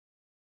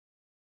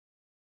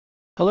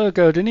Hello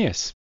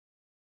Godoniers!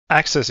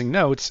 Accessing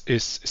nodes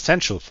is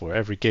essential for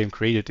every game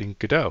created in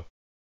Godot.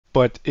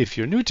 But if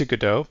you're new to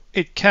Godot,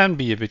 it can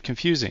be a bit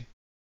confusing.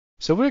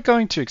 So we're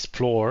going to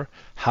explore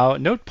how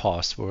node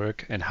paths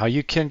work and how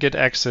you can get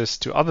access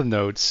to other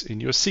nodes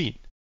in your scene.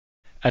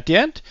 At the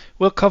end,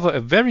 we'll cover a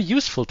very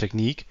useful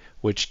technique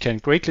which can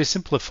greatly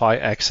simplify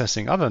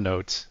accessing other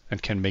nodes and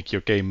can make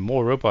your game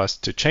more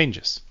robust to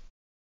changes.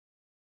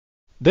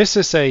 This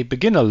is a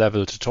beginner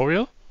level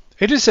tutorial.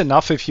 It is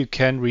enough if you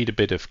can read a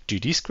bit of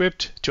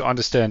GDScript to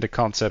understand the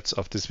concepts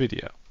of this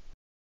video.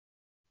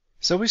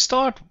 So we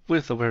start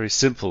with a very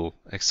simple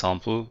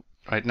example.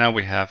 Right now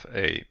we have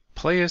a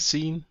player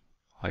scene.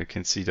 You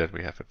can see that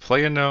we have a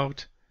player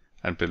node,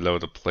 and below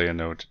the player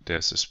node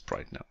there's a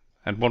sprite node.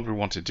 And what we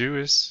want to do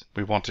is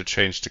we want to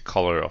change the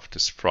color of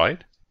the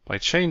sprite by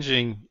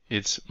changing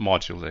its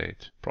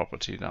modulate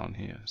property down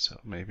here. So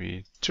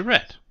maybe to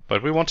red.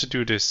 But we want to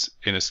do this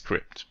in a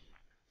script.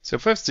 So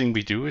first thing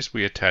we do is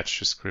we attach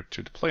the script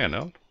to the player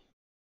node,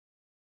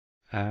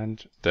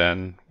 and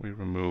then we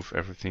remove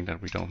everything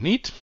that we don't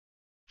need.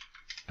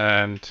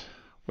 And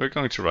we're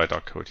going to write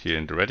our code here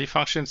in the ready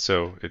function,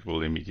 so it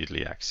will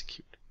immediately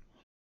execute.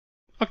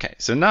 Okay,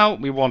 so now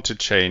we want to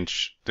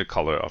change the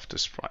color of the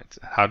sprite.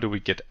 How do we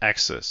get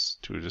access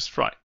to the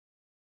sprite?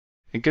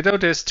 In Godot,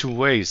 there's two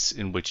ways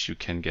in which you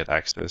can get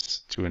access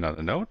to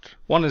another node.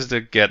 One is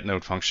the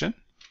getNode function,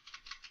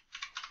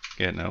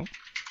 getNode.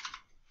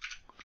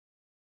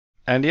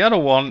 And the other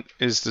one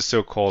is the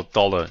so-called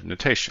dollar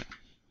notation.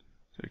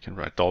 So you can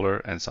write dollar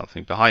and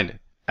something behind it.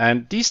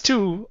 And these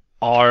two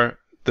are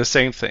the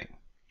same thing.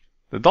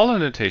 The dollar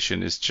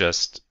notation is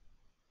just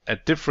a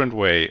different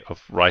way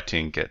of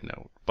writing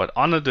getNode. But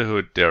under the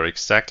hood, they're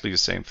exactly the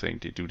same thing.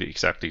 They do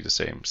exactly the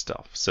same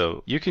stuff.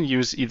 So you can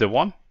use either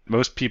one.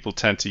 Most people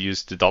tend to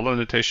use the dollar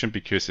notation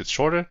because it's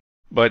shorter,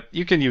 but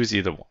you can use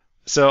either one.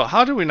 So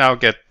how do we now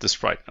get the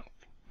sprite node?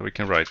 We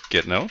can write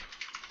getNode.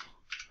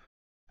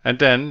 And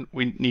then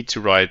we need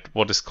to write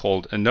what is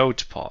called a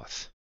node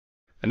path.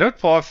 A node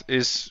path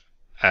is,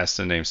 as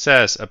the name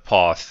says, a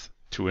path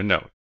to a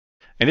node.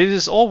 And it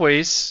is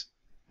always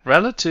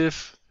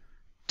relative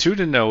to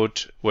the node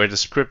where the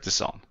script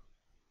is on.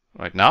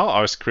 Right now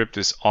our script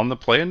is on the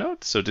player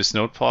node, so this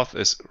node path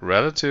is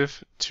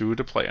relative to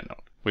the player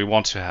node. We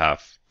want to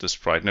have the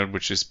sprite node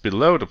which is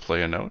below the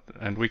player node,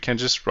 and we can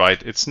just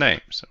write its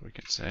name. So we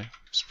can say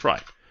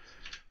sprite.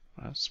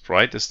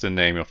 Sprite is the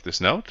name of this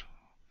node,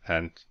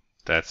 and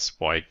that's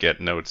why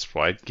getNode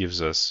sprite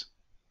gives us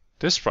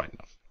this sprite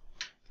node.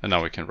 And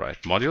now we can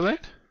write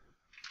modulate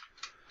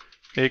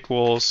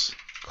equals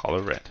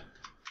color red.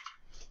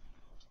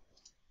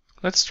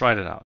 Let's try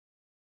that out.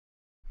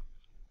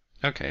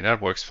 Okay,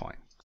 that works fine.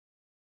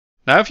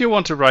 Now if you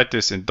want to write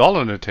this in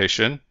dollar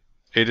notation,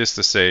 it is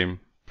the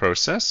same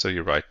process. So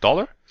you write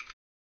dollar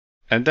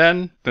and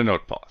then the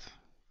node path.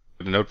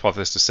 The node path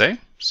is the same,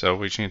 so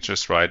we can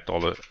just write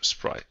dollar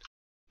sprite.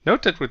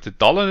 Note that with the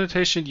dollar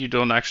notation, you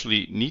don't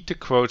actually need the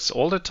quotes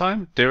all the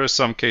time. There are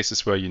some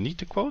cases where you need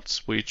the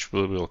quotes, which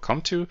we will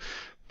come to,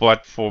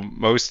 but for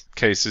most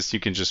cases, you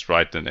can just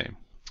write the name.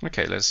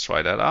 Okay, let's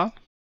try that out.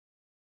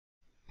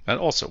 That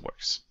also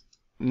works.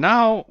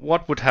 Now,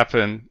 what would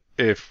happen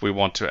if we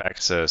want to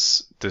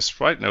access this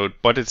sprite node,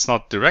 but it's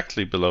not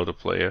directly below the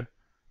player,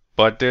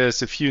 but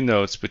there's a few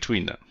nodes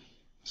between them.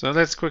 So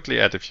let's quickly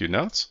add a few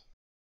nodes.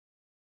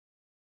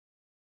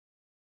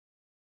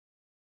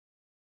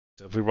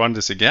 If we run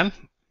this again,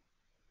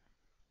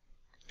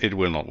 it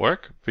will not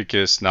work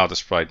because now the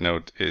sprite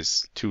node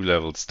is 2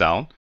 levels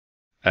down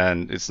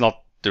and it's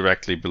not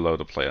directly below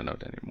the player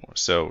node anymore.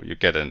 So you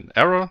get an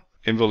error,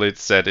 invalid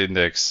set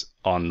index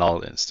on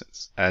null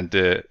instance. And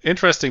the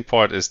interesting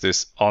part is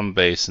this on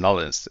base null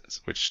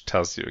instance, which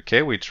tells you,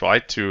 okay, we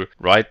tried to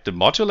write the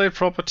modulate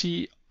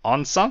property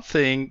on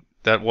something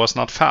that was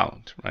not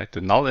found, right?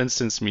 The null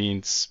instance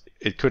means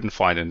it couldn't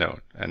find a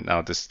node, and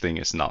now this thing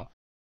is null.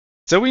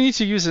 So we need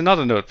to use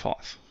another node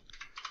path.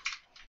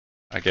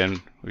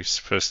 Again, we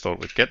first start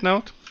with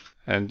getNode,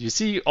 and you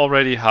see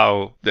already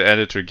how the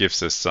editor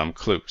gives us some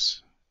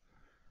clues.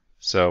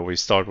 So we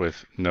start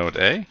with node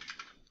A,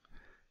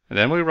 and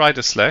then we write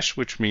a slash,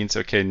 which means,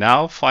 okay,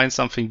 now find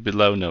something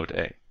below node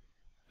A.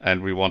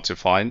 And we want to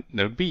find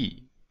node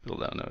B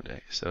below node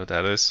A. So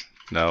that is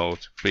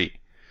node B.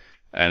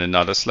 And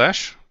another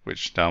slash,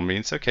 which now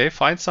means, okay,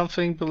 find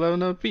something below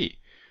node B,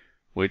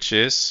 which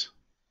is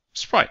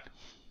sprite.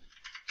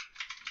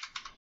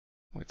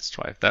 Let's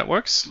try if that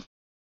works.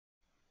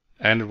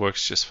 And it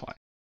works just fine.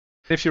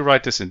 If you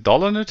write this in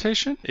dollar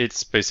notation,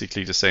 it's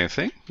basically the same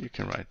thing. You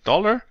can write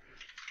dollar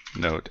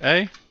node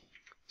A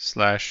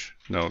slash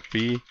node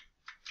B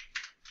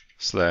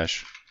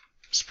slash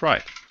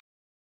sprite.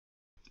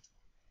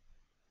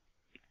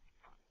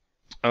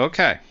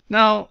 Okay,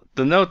 now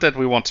the node that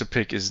we want to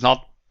pick is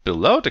not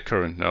below the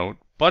current node,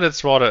 but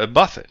it's rather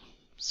above it.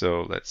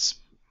 So let's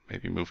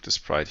maybe move the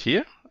sprite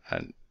here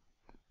and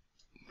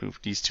move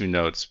these two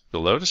nodes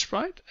below the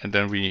sprite, and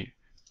then we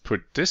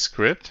put this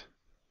script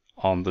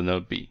on the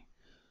node B.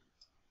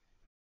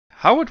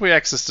 How would we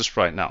access the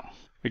sprite now?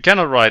 We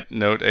cannot write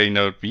node A,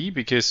 node B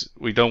because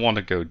we don't want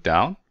to go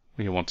down,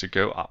 we want to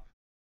go up.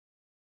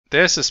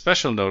 There's a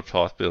special node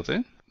path built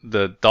in,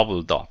 the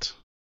double dot.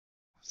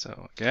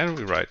 So again,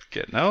 we write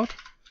get node,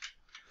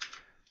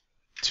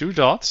 2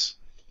 dots,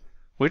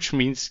 which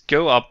means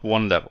go up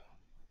 1 level.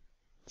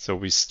 So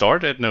we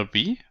start at node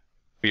B.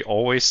 We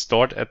always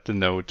start at the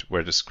node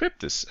where the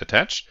script is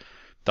attached.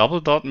 Double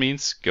dot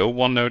means go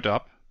 1 node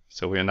up.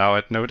 So we are now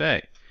at node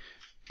A.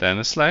 Then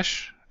a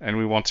slash, and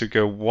we want to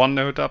go 1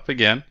 node up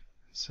again.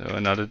 So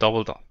another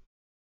double dot.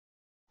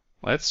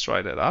 Let's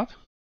try that out.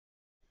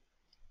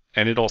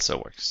 And it also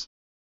works.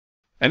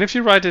 And if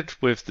you write it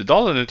with the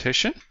dollar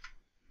notation,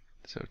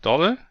 so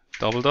dollar,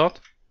 double dot,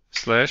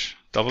 slash,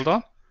 double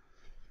dot,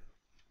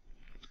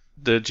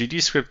 the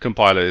GD script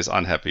compiler is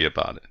unhappy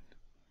about it.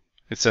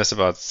 It says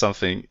about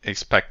something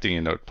expecting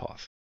a node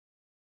path.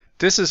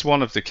 This is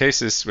one of the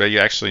cases where you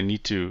actually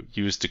need to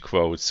use the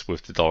quotes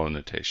with the dollar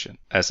notation,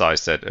 as I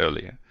said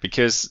earlier,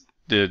 because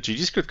the GD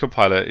script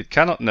compiler, it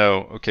cannot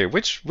know, okay,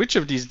 which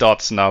of these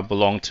dots now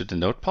belong to the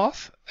node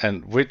path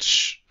and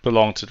which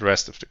belong to the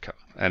rest of the code.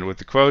 And with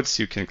the quotes,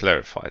 you can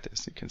clarify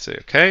this. You can say,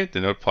 okay,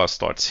 the node path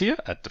starts here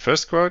at the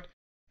first quote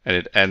and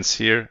it ends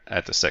here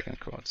at the second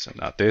quote. So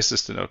now this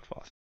is the node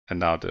path. And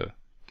now the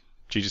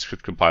GD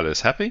script compiler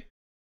is happy.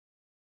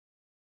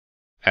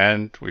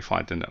 And we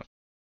find the node.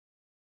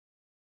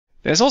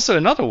 There's also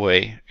another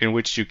way in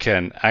which you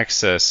can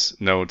access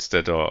nodes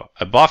that are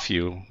above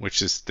you,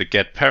 which is the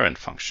getParent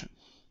function.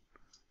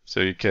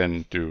 So you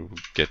can do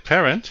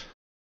getParent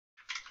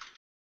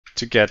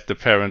to get the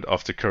parent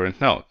of the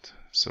current node.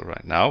 So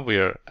right now we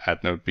are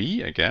at node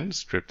B. Again, the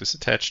script is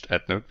attached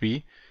at node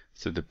B.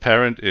 So the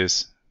parent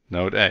is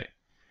node A.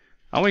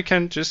 And we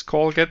can just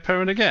call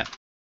getParent again.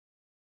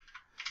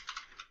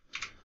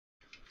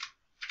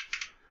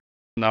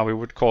 Now we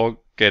would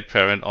call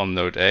getParent on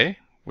node A,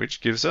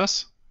 which gives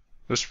us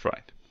the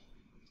sprite.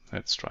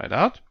 Let's try it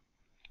out.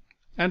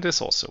 And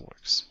this also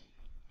works.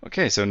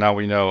 Okay, so now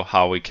we know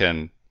how we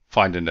can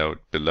find a node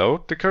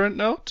below the current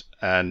node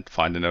and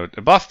find a node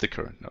above the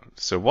current node.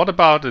 So what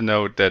about a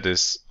node that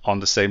is on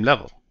the same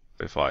level?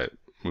 If I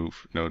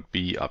move node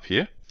B up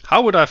here,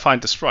 how would I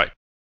find the sprite?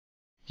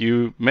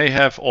 You may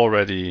have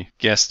already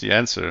guessed the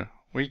answer.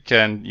 We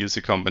can use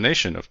a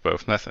combination of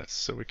both methods.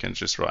 So we can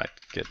just write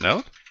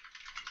getNode.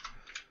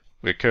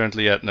 We're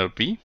currently at node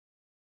B.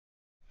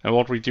 And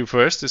what we do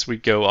first is we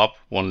go up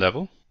 1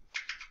 level.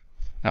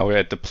 Now we're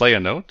at the player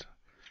node.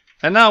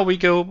 And now we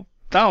go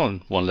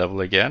down 1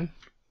 level again.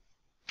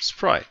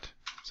 Sprite.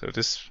 So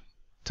this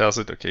tells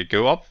it, okay,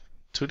 go up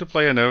to the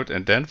player node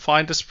and then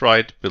find the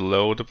sprite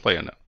below the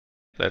player node.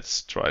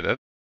 Let's try that.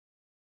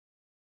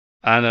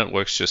 And it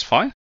works just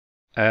fine.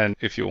 And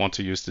if you want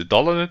to use the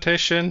dollar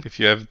notation, if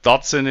you have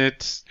dots in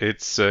it,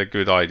 it's a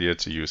good idea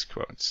to use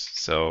quotes.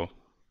 So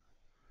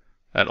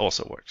that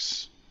also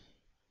works.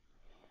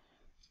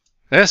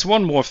 There's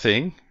one more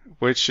thing,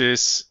 which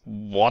is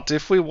what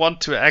if we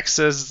want to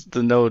access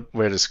the node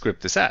where the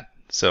script is at?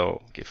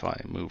 So if I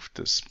move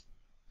this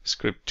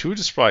script to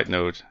the sprite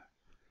node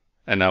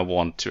and I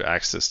want to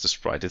access the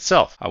sprite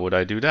itself, how would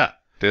I do that?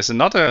 There's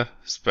another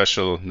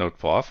special node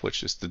path,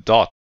 which is the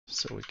dot.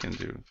 So we can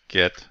do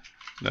get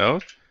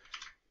node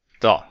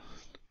dot.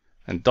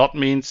 And dot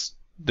means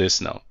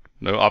this node.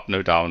 No up,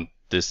 no down,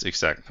 this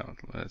exact node.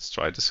 Let's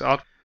try this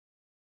out.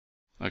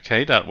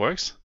 Okay, that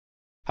works.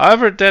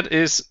 However, that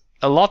is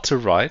a lot to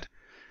write.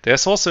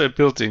 There's also a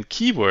built-in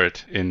keyword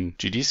in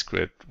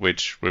GDScript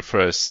which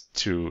refers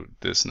to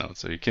this node.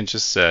 So you can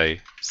just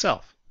say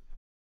self.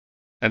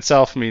 And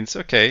self means,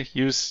 okay,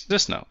 use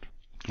this node.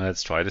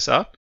 Let's try this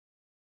out.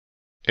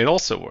 It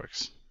also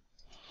works.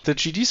 The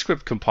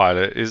GDScript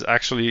compiler is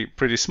actually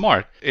pretty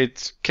smart.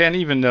 It can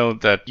even know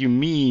that you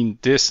mean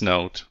this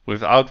node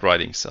without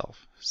writing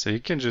self. So you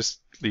can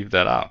just leave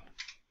that out.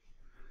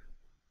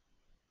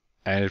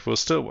 And it will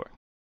still work.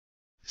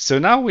 So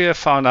now we have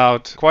found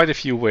out quite a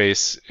few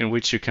ways in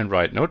which you can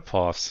write node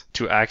paths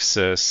to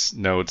access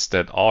nodes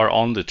that are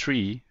on the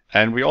tree.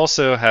 And we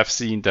also have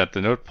seen that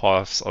the node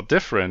paths are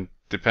different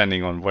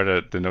depending on whether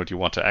the node you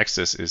want to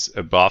access is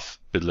above,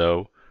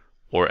 below,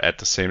 or at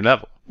the same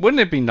level.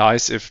 Wouldn't it be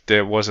nice if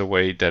there was a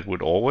way that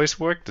would always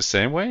work the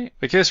same way?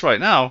 Because right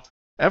now,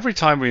 every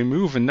time we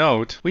move a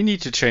node, we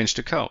need to change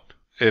the code.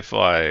 If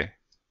I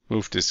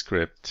move this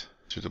script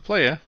to the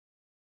player,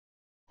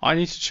 I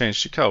need to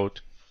change the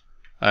code.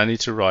 I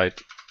need to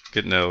write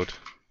getNode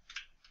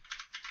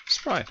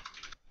sprite.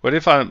 But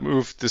if I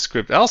move the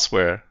script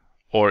elsewhere,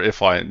 or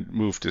if I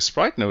move the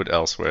sprite node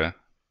elsewhere,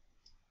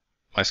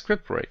 my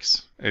script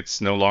breaks.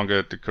 It's no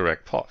longer the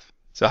correct path.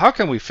 So how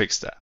can we fix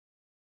that?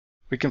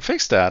 We can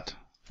fix that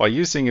by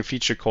using a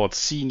feature called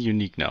Scene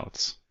Unique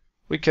Nodes.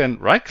 We can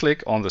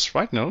right-click on the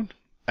sprite node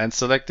and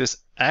select this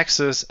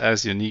Access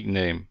as Unique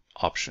Name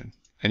option.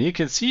 And you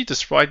can see the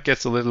sprite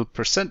gets a little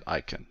 %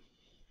 icon.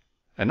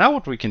 And now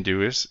what we can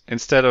do is,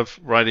 instead of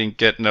writing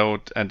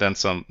getNode and then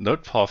some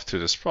node path to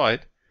the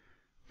sprite,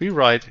 we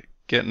write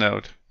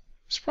getNode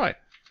sprite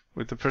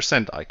with the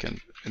 % icon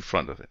in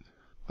front of it.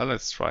 Well,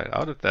 let's try it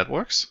out if that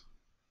works.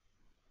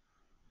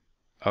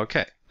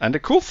 Okay, And the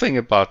cool thing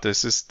about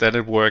this is that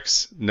it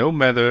works no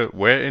matter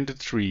where in the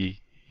tree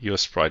your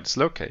sprite is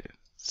located.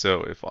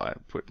 So if I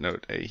put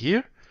node A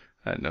here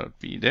and node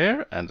B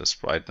there and the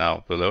sprite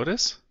now below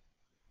this,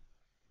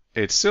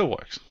 it still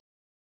works.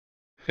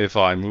 If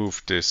I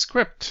move this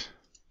script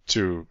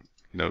to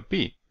node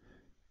B,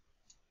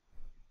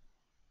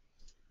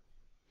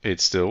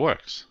 it still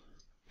works.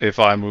 If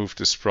I move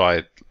the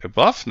sprite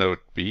above node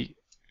B,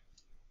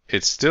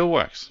 it still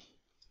works.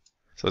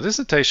 So this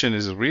notation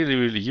is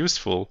really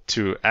useful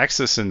to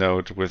access a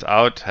node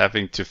without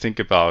having to think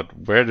about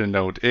where the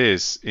node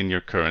is in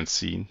your current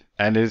scene.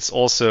 And it's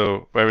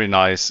also very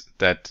nice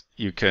that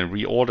you can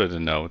reorder the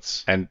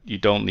nodes and you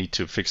don't need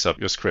to fix up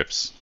your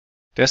scripts.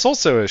 There's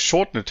also a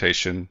short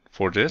notation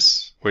for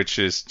this, which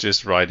is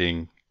just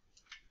writing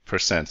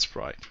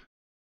 %sprite.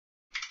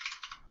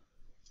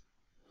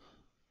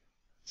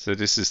 So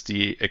this is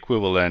the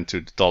equivalent to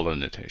the dollar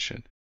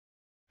notation.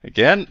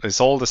 Again,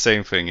 it's all the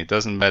same thing. It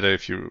doesn't matter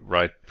if you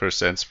write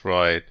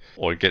 %sprite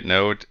or get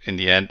node. In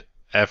the end,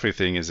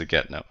 everything is a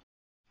get node.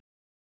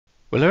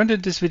 We learned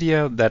in this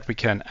video that we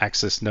can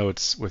access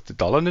nodes with the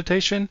dollar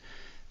notation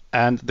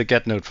and the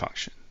get node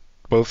function,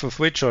 both of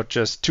which are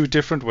just two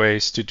different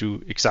ways to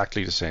do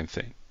exactly the same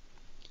thing.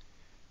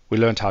 We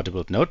learned how to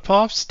build node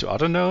paths to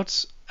other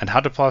nodes and how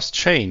the paths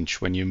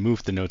change when you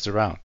move the nodes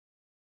around.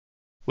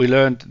 We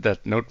learned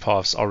that node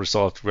paths are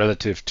resolved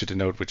relative to the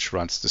node which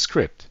runs the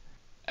script.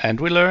 And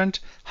we learned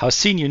how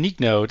scene unique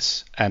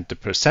nodes and the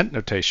 %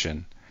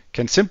 notation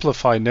can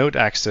simplify node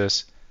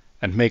access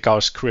and make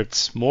our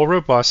scripts more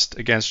robust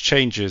against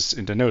changes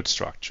in the node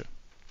structure.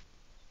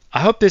 I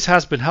hope this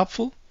has been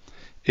helpful.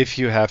 If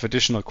you have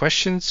additional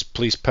questions,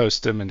 please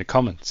post them in the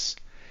comments.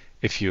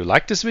 If you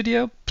like this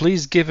video,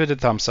 please give it a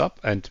thumbs up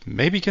and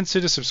maybe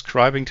consider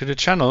subscribing to the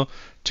channel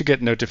to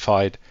get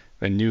notified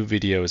when new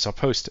videos are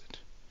posted.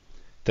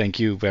 Thank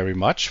you very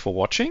much for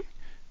watching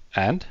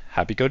and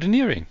happy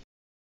codeineering!